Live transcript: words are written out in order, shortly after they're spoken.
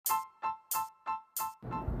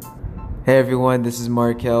Hey everyone, this is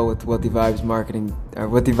Markel with Wealthy Vibes Marketing, or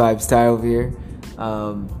Wealthy Vibes Style here.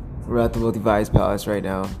 We're at the Wealthy Vibes Palace right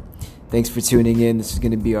now. Thanks for tuning in. This is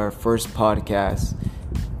going to be our first podcast.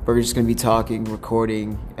 We're just going to be talking,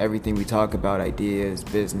 recording everything we talk about, ideas,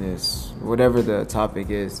 business, whatever the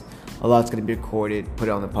topic is. A lot's going to be recorded, put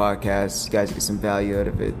it on the podcast. You guys get some value out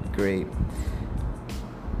of it. Great.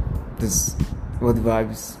 This Wealthy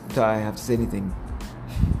Vibes. Do I have to say anything?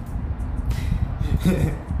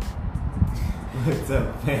 What's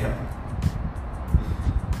up, fam?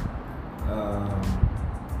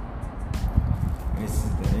 This is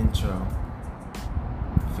the intro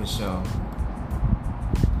for sure.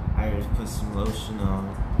 I just put some lotion on.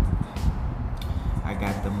 I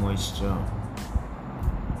got the moisture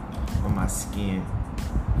on my skin.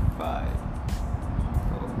 5,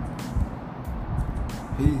 4.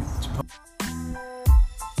 Peace.